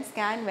ഡയഗ്നോസ് ചെയ്യാൻ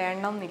സ്കാൻ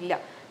വേണമെന്നില്ല.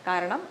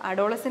 കാരണം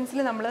അഡോളസെൻസിൽ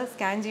നമ്മൾ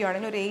സ്കാൻ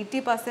ചെയ്യുകയാണെങ്കിൽ ഒരു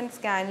 80%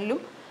 സ്കാനിലും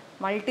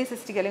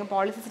മൾട്ടിസിസ്റ്റിക് അല്ലെങ്കിൽ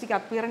പോളിസിസ്റ്റിക്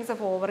അപ്പിയറൻസ്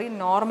ഓഫ് ഓവറി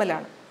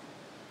നോർമലാണ്.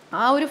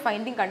 ആ ഒരു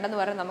ഫൈൻഡിങ് കണ്ടെന്ന്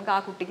പറഞ്ഞാൽ നമുക്ക് ആ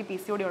കുട്ടിക്ക്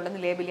PCOD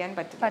ഉണ്ടെന്ന് ലേബിൾ ചെയ്യാൻ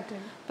പറ്റും.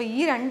 അപ്പോൾ ഈ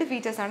 2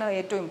 ഫീച്ചേഴ്സാണ്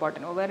ഏറ്റവും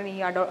ഇമ്പോർട്ടൻറ്റ്. ഓവർ ഈ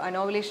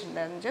അനോവുലേഷൻ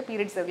എന്ന് വെച്ചാൽ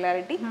പീരിയഡ്സ്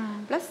റെഗുലാരിറ്റി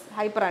പ്ലസ്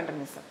ഹൈപ്പർ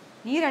ആൻഡ്രോജനിസം.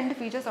 ഈ 2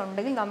 ഫീച്ചേഴ്സ്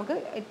ഉണ്ടെങ്കിൽ നമുക്ക്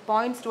ഇറ്റ്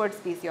പോയിന്റ്സ്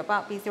ടുവേർഡ്സ് PCOD. അപ്പോൾ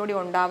PCOD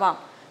ഉണ്ടാവാം.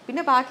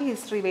 പിന്നെ ബാക്കി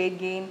ഹിസ്റ്ററി,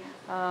 വെയിറ്റ് ഗെയിൻ,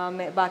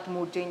 ബാക്കി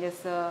മൂഡ്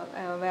ചേഞ്ചസ്,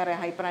 വേറെ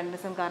ഹൈപ്പർ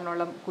ആൻഡ്രോജനിസം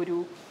കാരണമുള്ള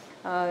കുരു,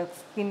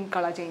 സ്കിൻ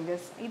കളർ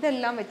ചേഞ്ചസ്,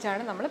 ഇതെല്ലാം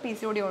വെച്ചാണ് നമ്മൾ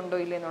PCOD ഉണ്ടോ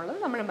ഇല്ല എന്നുള്ളത്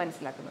നമ്മൾ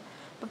മനസ്സിലാക്കുന്നത്.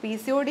 അപ്പോൾ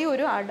PCOD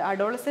ഒരു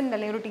അഡോളസെൻ്റ്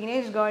അല്ലെങ്കിൽ ഒരു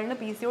ടീനേജ് ഗേളിന്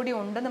PCOD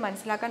ഉണ്ടെന്ന്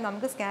മനസ്സിലാക്കാൻ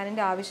നമുക്ക്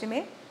സ്കാനിൻ്റെ ആവശ്യമേ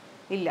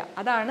ഇല്ല.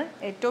 അതാണ്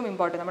ഏറ്റവും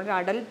ഇമ്പോർട്ടൻറ്റ്. നമ്മുടെ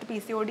adult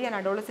PCOD and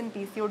adolescent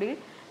PCOD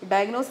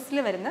ഡയഗ്നോസിസിൽ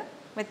വരുന്ന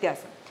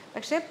വ്യത്യാസം.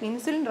 പക്ഷേ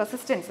ഇൻസുലിൻ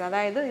റെസിസ്റ്റൻസ്,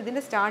 അതായത്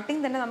ഇതിൻ്റെ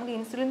സ്റ്റാർട്ടിങ് തന്നെ നമുക്ക്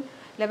ഇൻസുലിൻ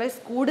ലെവൽസ്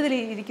കൂടുതൽ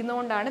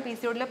ഇരിക്കുന്നതുകൊണ്ടാണ്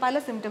PCODയിലെ പല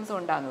സിംറ്റംസും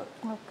ഉണ്ടാകുന്നത്.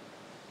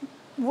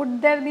 Would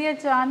there be a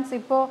chance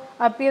ഇപ്പോൾ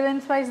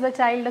appearance wise the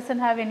child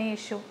doesn't have any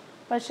issue,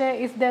 പക്ഷേ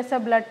if there's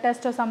a blood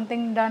test or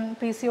something done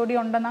PCOD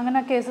ഉണ്ടെന്ന്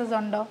അങ്ങനെ കേസസ്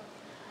ഉണ്ടോ?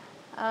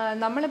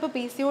 നമ്മളിപ്പോൾ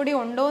PCOD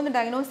ഉണ്ടോ എന്ന്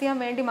ഡയഗ്നോസ് ചെയ്യാൻ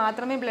വേണ്ടി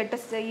മാത്രമേ ബ്ലഡ്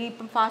ടെസ്റ്റ്, ഈ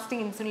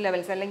ഫാസ്റ്റിംഗ് ഇൻസുലിൻ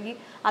ലെവൽസ് അല്ലെങ്കിൽ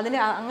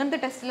അങ്ങനത്തെ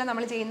ടെസ്റ്റിലാണ്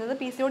നമ്മൾ ചെയ്യുന്നത്.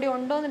 PCOD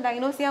ഉണ്ടോ എന്ന്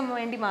ഡയഗ്നോസ് ചെയ്യാൻ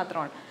വേണ്ടി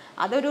മാത്രമാണ്.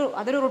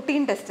 അതൊരു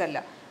റുട്ടീൻ ടെസ്റ്റ് അല്ല.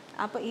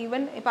 അപ്പോൾ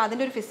ഈവൻ ഇപ്പോൾ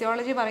അതിൻ്റെ ഒരു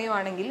ഫിസിയോളജി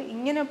പറയുവാണെങ്കിൽ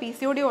ഇങ്ങനെ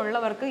PCOD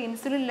ഉള്ളവർക്ക്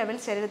ഇൻസുലിൻ ലെവൽ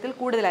ശരീരത്തിൽ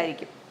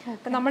കൂടുതലായിരിക്കും.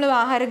 അപ്പം നമ്മൾ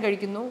ആഹാരം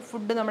കഴിക്കുന്നു,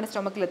 ഫുഡ് നമ്മുടെ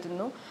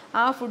സ്റ്റൊമക്കിലെത്തുന്നു,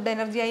 ആ ഫുഡ്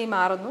എനർജിയായി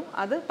മാറുന്നു,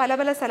 അത് പല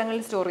പല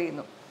സ്ഥലങ്ങളിൽ സ്റ്റോർ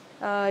ചെയ്യുന്നു,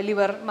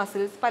 ലിവർ,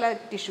 മസിൽസ്, പല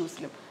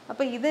ടിഷ്യൂസിലും.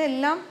 അപ്പോൾ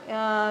ഇതെല്ലാം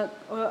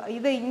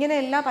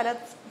ഇങ്ങനെയെല്ലാം പല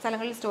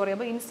സ്ഥലങ്ങളിൽ സ്റ്റോർ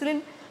ചെയ്യുമ്പോൾ ഇൻസുലിൻ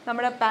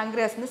നമ്മുടെ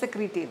പാങ്ക്രിയാസിൽ നിന്ന്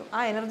സെക്രീറ്റ് ചെയ്യുന്നു.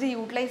 ആ എനർജി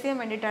യൂട്ടിലൈസ് ചെയ്യാൻ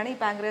വേണ്ടിയിട്ടാണ് ഈ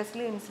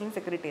പാങ്ക്രിയാസിൽ ഇൻസുലിൻ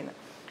സെക്രീറ്റ് ചെയ്യുന്നത്.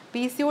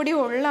 PCOD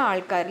ഉള്ള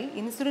ആൾക്കാരിൽ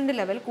ഇൻസുലിൻ്റെ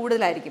ലെവൽ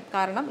കൂടുതലായിരിക്കും.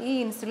 കാരണം ഈ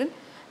ഇൻസുലിൻ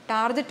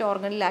ടാർഗറ്റ്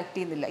ഓർഗനിൽ ആക്ട്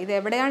ചെയ്യുന്നില്ല. ഇത്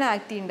എവിടെയാണ്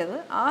ആക്ട് ചെയ്യേണ്ടത്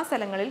ആ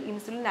സ്ഥലങ്ങളിൽ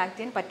ഇൻസുലിൻ ആക്ട്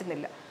ചെയ്യാൻ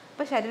പറ്റുന്നില്ല.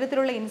 അപ്പോൾ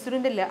ശരീരത്തിലുള്ള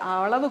ഇൻസുലിൻ്റെ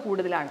അളവ്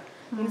കൂടുതലാണ്,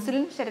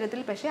 ഇൻസുലിൻ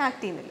ശരീരത്തിൽ പക്ഷേ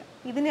ആക്ട് ചെയ്യുന്നില്ല.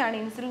 ഇതിനെയാണ്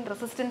ഇൻസുലിൻ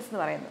റെസിസ്റ്റൻസ്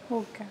എന്ന് പറയുന്നത്.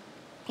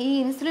 ഈ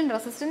ഇൻസുലിൻ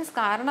റെസിസ്റ്റൻസ്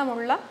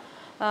കാരണമുള്ള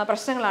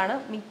പ്രശ്നങ്ങളാണ്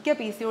മിക്ക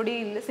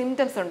PCODയിൽ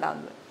സിംറ്റംസ്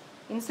ഉണ്ടാകുന്നത്.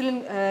 ഇൻസുലിൻ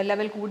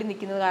ലെവൽ കൂടി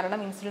നിൽക്കുന്നത് കാരണം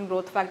ഇൻസുലിൻ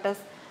ഗ്രോത്ത്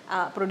ഫാക്ടേഴ്സ്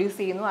പ്രൊഡ്യൂസ്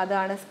ചെയ്യുന്നു.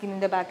 അതാണ്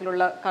സ്കിന്നിൻ്റെ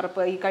ബാക്കിലുള്ള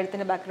കറുപ്പ്, ഈ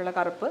കഴുത്തിൻ്റെ ബാക്കിലുള്ള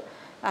കറുപ്പ്,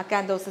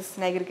 അക്കാന്തോസിസ്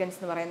നൈഗ്രിക്കൻസ്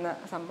എന്ന് പറയുന്ന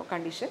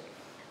കണ്ടീഷൻ,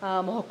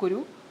 മുഖക്കുരു,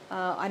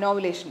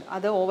 അനോവുലേഷൻ,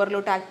 അത്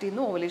ഓവർലോട്ട് ആക്ട്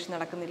ചെയ്യുന്നു, ഓവുലേഷൻ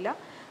നടക്കുന്നില്ല.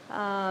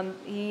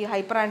 ഈ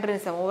ഹൈപ്പർ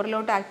ആൻഡ്രിനിസം,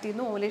 ഓവർലോട്ട് ആക്ട്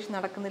ചെയ്യുന്നു, ഓവുലേഷൻ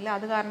നടക്കുന്നില്ല.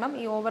 അത് കാരണം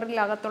ഈ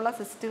ഓവറിലകത്തുള്ള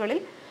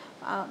സിസ്റ്റുകളിൽ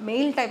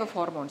mail type of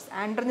hormones,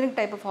 ആൻഡ്രനിക്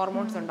type of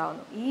hormones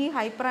ഉണ്ടാകുന്നു. ഈ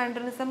ഹൈപ്പർ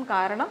ആൻഡ്രിനിസം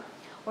കാരണം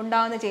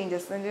ഉണ്ടാകുന്ന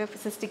ചേഞ്ചസ്,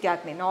 സിസ്റ്റിക്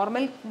ആക്നെ,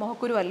 നോർമൽ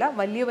മുഖക്കുരു അല്ല,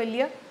 വലിയ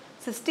വലിയ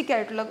സിസ്റ്റിക്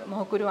ആയിട്ടുള്ള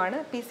മുഖക്കുരുവാണ്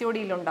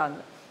PCODയിൽ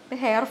ഉണ്ടാകുന്നത്.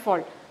 ഹെയർ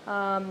ഫോൾ,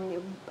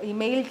 ഈ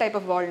മെയിൽ ടൈപ്പ്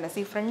ഓഫ് ബോൾഡ്നെസ്,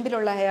 ഈ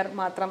ഫ്രണ്ടിലുള്ള ഹെയർ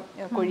മാത്രം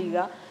കൊഴിയുക.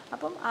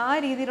 അപ്പം ആ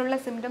രീതിയിലുള്ള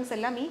സിംറ്റംസ്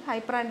എല്ലാം ഈ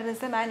ഹൈപ്പർ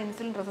ആൻഡ്രിനിസം ആൻഡ്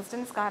ഇൻസുലിൻ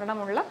റെസിസ്റ്റൻസ്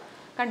കാരണമുള്ള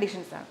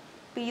കണ്ടീഷൻസാണ്.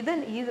 അപ്പോൾ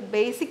ഇത്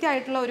ബേസിക്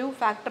ആയിട്ടുള്ള ഒരു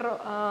ഫാക്ടർ,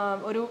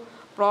 ഒരു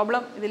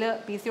പ്രോബ്ലം ഇതിൽ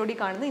PCOD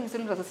കാണുന്നത്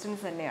ഇൻസുലിൻ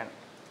റെസിസ്റ്റൻസ് തന്നെയാണ്.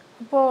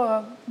 അപ്പോൾ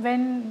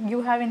when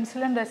you have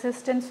insulin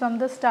resistance from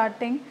the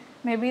starting,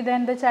 maybe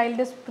then the child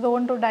is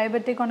prone to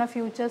diabetic on a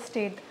future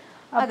state.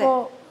 അപ്പോൾ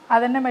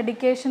അതിൻ്റെ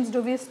medications do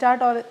we start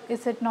or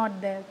is it not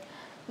there?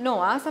 No,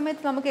 ആ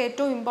സമയത്ത് നമുക്ക്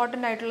ഏറ്റവും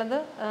important ആയിട്ടുള്ളത്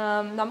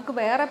നമുക്ക്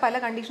വേറെ പല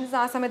കണ്ടീഷൻസ്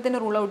ആ സമയത്ത് തന്നെ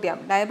റൂൾ ഔട്ട് ചെയ്യാം.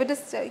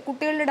 ഡയബറ്റിസ്,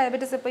 കുട്ടികളുടെ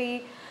ഡയബറ്റിസ്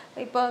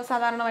ഇപ്പോൾ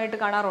സാധാരണമായിട്ട്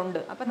കാണാറുണ്ട്.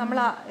 അപ്പം നമ്മൾ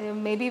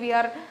മേ ബി വി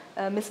ആർ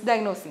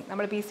മിസ്ഡയഗ്നോസിങ്,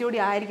 നമ്മൾ PCOD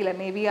ആയിരിക്കില്ല,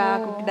 മേ ബി ആ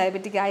കുട്ടി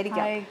ഡയബറ്റിക്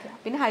ആയിരിക്കാം.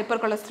 പിന്നെ ഹൈപ്പർ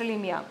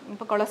കൊളസ്ട്രോളീമിയ,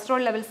 ഇപ്പോൾ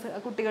കൊളസ്ട്രോൾ ലെവൽസ്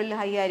കുട്ടികളിൽ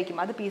ഹൈ ആയിരിക്കും.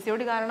 അത്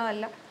PCOD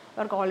കാരണമല്ല,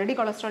 അവർക്ക് ഓൾറെഡി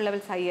കൊളസ്ട്രോൾ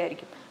ലെവൽസ് ഹൈ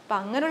ആയിരിക്കും. അപ്പോൾ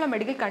അങ്ങനെയുള്ള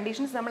മെഡിക്കൽ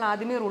കണ്ടീഷൻസ് നമ്മൾ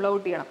ആദ്യമേ റൂൾ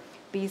ഔട്ട് ചെയ്യണം.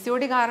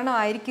 PCOD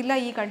കാരണമായിരിക്കില്ല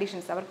ഈ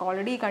കണ്ടീഷൻസ്, അവർക്ക്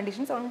ഓൾറെഡി ഈ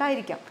കണ്ടീഷൻസ്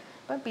ഉണ്ടായിരിക്കാം.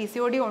 അപ്പം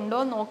PCOD ഉണ്ടോ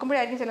എന്ന്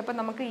നോക്കുമ്പോഴായിരിക്കും ചിലപ്പോൾ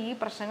നമുക്ക് ഈ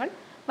പ്രശ്നങ്ങൾ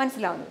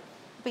മനസ്സിലാവുന്നത്.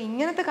 അപ്പോൾ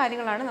ഇങ്ങനത്തെ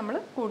കാര്യങ്ങളാണ് നമ്മൾ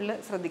കൂടുതൽ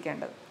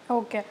ശ്രദ്ധിക്കേണ്ടത്.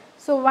 Okay,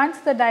 so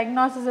once the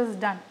diagnosis is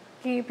done,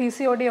 ഈ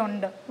PCOD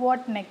ഉണ്ട്,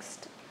 വാട്ട്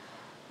നെക്സ്റ്റ്?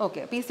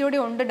 ഓക്കെ, PCOD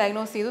ഉണ്ട്,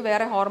 ഡയഗ്നോസ് ചെയ്തു,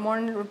 വേറെ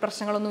ഹോർമോൺ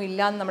പ്രശ്നങ്ങളൊന്നും ഇല്ല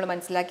എന്ന് നമ്മൾ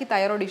മനസ്സിലാക്കി.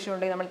 തൈറോയ്ഡ് ഇഷ്യൂ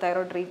ഉണ്ടെങ്കിൽ നമ്മൾ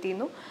തൈറോയ്ഡ് ട്രീറ്റ്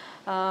ചെയ്യുന്നു,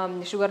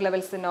 ഷുഗർ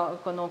ലെവൽസ്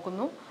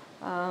നോക്കുന്നു,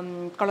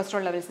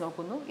 കൊളസ്ട്രോൾ ലെവൽസ്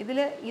നോക്കുന്നു.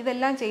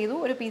 ഇതെല്ലാം ചെയ്തു.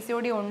 ഒരു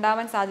PCOD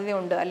ഉണ്ടാവാൻ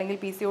സാധ്യതയുണ്ട് അല്ലെങ്കിൽ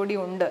PCOD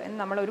ഉണ്ട് എന്ന്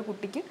നമ്മളൊരു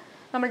കുട്ടിക്ക്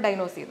നമ്മൾ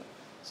ഡയഗ്നോസ് ചെയ്തു.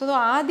 സോ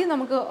ആദ്യം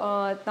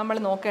നമ്മൾ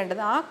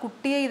നോക്കേണ്ടത് ആ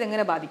കുട്ടിയെ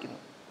ഇതെങ്ങനെ ബാധിക്കുന്നു.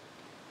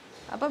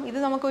 അപ്പം ഇത്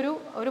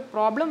നമുക്കൊരു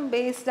പ്രോബ്ലം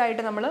ബേസ്ഡ്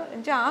ആയിട്ട് നമ്മൾ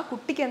വെച്ചാൽ ആ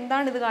കുട്ടിക്ക്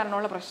എന്താണ് ഇത്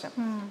കാരണമുള്ള പ്രശ്നം.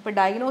 ഇപ്പോൾ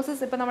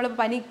ഡയഗ്നോസിസ്, ഇപ്പോൾ നമ്മൾ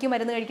പനിക്ക്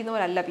മരുന്ന് കഴിക്കുന്ന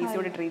പോലല്ല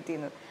PCOD ട്രീറ്റ്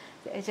ചെയ്യുന്നത്.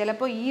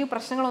 ചിലപ്പോൾ ഈ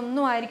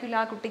പ്രശ്നങ്ങളൊന്നും ആയിരിക്കില്ല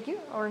ആ കുട്ടിക്ക്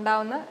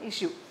ഉണ്ടാവുന്ന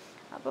ഇഷ്യൂ.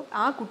 അപ്പം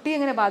ആ കുട്ടിയെ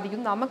എങ്ങനെ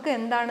ബാധിക്കുന്നു, നമുക്ക്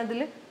എന്താണ്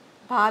ഇതിൽ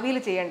ഭാവിയിൽ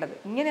ചെയ്യേണ്ടത്,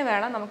 ഇങ്ങനെ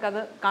വേണം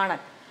നമുക്കത് കാണാൻ.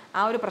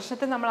 ആ ഒരു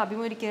പ്രശ്നത്തെ നമ്മൾ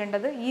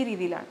അഭിമുഖീകരിക്കേണ്ടത് ഈ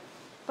രീതിയിലാണ്.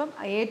 അപ്പം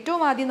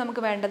ഏറ്റവും ആദ്യം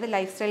നമുക്ക് വേണ്ടത്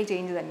ലൈഫ് സ്റ്റൈൽ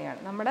ചേഞ്ച് തന്നെയാണ്.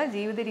 നമ്മുടെ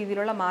ജീവിത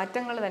രീതിയിലുള്ള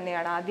മാറ്റങ്ങൾ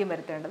തന്നെയാണ് ആദ്യം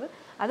വരുത്തേണ്ടത്.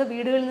 അത്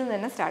വീടുകളിൽ നിന്ന്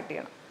തന്നെ സ്റ്റാർട്ട്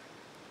ചെയ്യണം.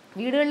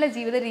 വീടുകളിലെ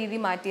ജീവിത രീതി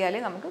മാറ്റിയാലേ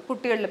നമുക്ക്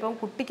കുട്ടികളിൽ, ഇപ്പം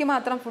കുട്ടിക്ക്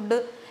മാത്രം ഫുഡ്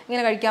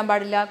ഇങ്ങനെ കഴിക്കാൻ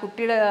പാടില്ല,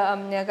 കുട്ടിയുടെ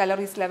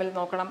കലോറീസ് ലെവൽ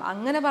നോക്കണം,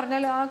 അങ്ങനെ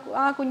പറഞ്ഞാൽ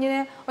ആ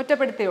കുഞ്ഞിനെ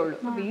ഒറ്റപ്പെടുത്തേ ഉള്ളൂ.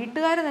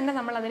 വീട്ടുകാർ തന്നെ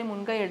നമ്മൾ അതിന്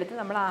മുൻകൈ എടുത്ത്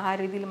നമ്മൾ ആഹാര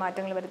രീതിയിൽ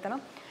മാറ്റങ്ങൾ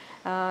വരുത്തണം.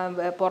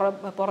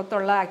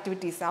 പുറത്തുള്ള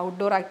activities,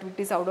 outdoor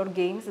activities, outdoor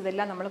games,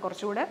 ഇതെല്ലാം നമ്മൾ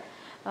കുറച്ചുകൂടെ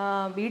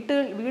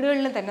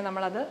വീടുകളിൽ തന്നെ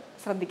നമ്മളത്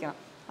ശ്രദ്ധിക്കണം.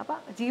 അപ്പോൾ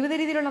ജീവിത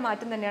രീതിയിലുള്ള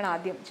മാറ്റം തന്നെയാണ്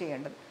ആദ്യം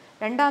ചെയ്യേണ്ടത്.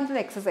 രണ്ടാമത്തത്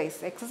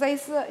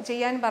എക്സസൈസ്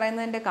ചെയ്യാൻ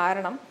പറയുന്നതിൻ്റെ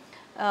കാരണം,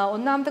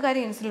 ഒന്നാമത്തെ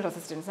കാര്യം ഇൻസുലിൻ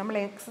റെസിസ്റ്റൻസ്. നമ്മൾ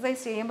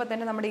എക്സസൈസ് ചെയ്യുമ്പോൾ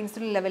തന്നെ നമ്മുടെ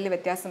ഇൻസുലിൻ ലെവലിൽ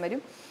വ്യത്യാസം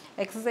വരും.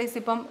 എക്സസൈസ്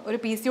ഇപ്പം ഒരു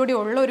PCOD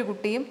ഉള്ള ഒരു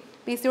കുട്ടിയും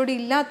PCOD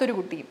ഇല്ലാത്തൊരു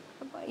കുട്ടിയും,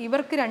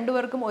 ഇവർക്ക്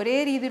രണ്ടുപേർക്കും ഒരേ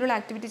രീതിയിലുള്ള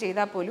ആക്ടിവിറ്റി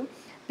ചെയ്താൽ പോലും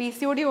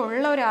PCOD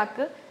ഉള്ള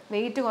ഒരാൾക്ക്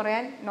വെയിറ്റ്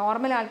കുറയാൻ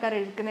നോർമൽ ആൾക്കാർ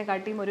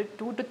എടുക്കുന്നതിനെക്കാട്ടിയും ഒരു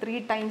 2 to 3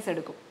 times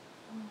എടുക്കും.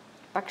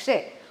 പക്ഷേ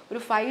ഒരു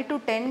 5 to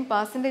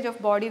 10% ഓഫ്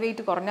ബോഡി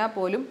വെയിറ്റ് കുറഞ്ഞാൽ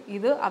പോലും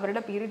ഇത്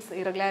അവരുടെ പീരിയഡ്സ്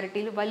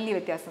ഇറഗുലാരിറ്റിയിൽ വലിയ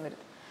വ്യത്യാസം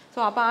വരും. സോ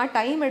അപ്പോൾ ആ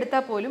ടൈം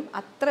എടുത്താൽ പോലും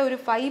അത്ര ഒരു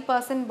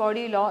 5%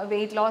 ബോഡി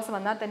വെയിറ്റ് ലോസ്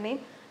വന്നാൽ തന്നെയും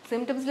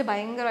സിംറ്റംസിൽ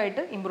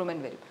ഭയങ്കരമായിട്ട്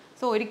ഇമ്പ്രൂവ്മെൻറ്റ് വരും.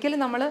 സോ ഒരിക്കലും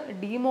നമ്മൾ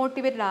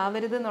ഡീമോട്ടിവേറ്റഡ്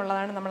ആവരുത്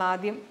എന്നുള്ളതാണ് നമ്മൾ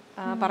ആദ്യം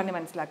പറഞ്ഞ്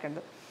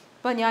മനസ്സിലാക്കേണ്ടത്.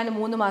 ഇപ്പോൾ ഞാൻ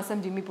 3 മാസം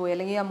ജിമ്മിൽ പോയി,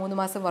 അല്ലെങ്കിൽ ഞാൻ 3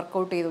 മാസം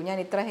വർക്കൗട്ട് ചെയ്തു, ഞാൻ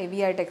ഇത്ര ഹെവി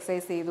ആയിട്ട്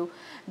എക്സസൈസ് ചെയ്തു,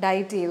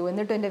 ഡയറ്റ് ചെയ്തു,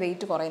 എന്നിട്ടും എൻ്റെ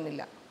വെയിറ്റ്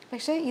കുറയുന്നില്ല.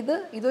 പക്ഷേ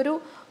ഇതൊരു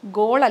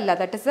ഗോളല്ല,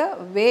 that is a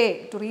way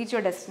to reach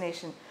your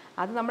destination.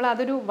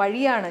 അതൊരു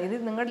വഴിയാണ്, ഇത്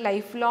നിങ്ങളുടെ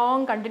ലൈഫ്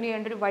ലോങ് കണ്ടിന്യൂ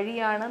ചെയ്യേണ്ട ഒരു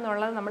വഴിയാണ്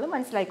എന്നുള്ളത് നമ്മൾ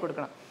മനസ്സിലാക്കി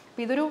കൊടുക്കണം.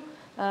 അപ്പോൾ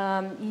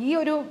ഈ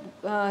ഒരു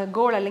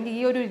ഗോൾ അല്ലെങ്കിൽ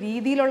ഈ ഒരു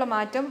രീതിയിലുള്ള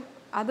മാറ്റം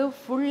അത്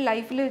ഫുൾ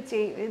ലൈഫിൽ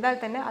ചെയ്താൽ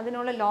തന്നെ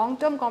അതിനുള്ള ലോങ്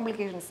ടേം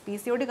കോംപ്ലിക്കേഷൻസ്,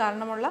 PCOD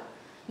കാരണമുള്ള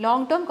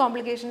ലോങ് ടേം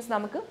കോംപ്ലിക്കേഷൻസ്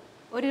നമുക്ക്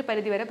ഒരു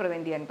പരിധിവരെ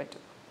പ്രിവെൻറ്റ് ചെയ്യാൻ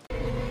പറ്റും.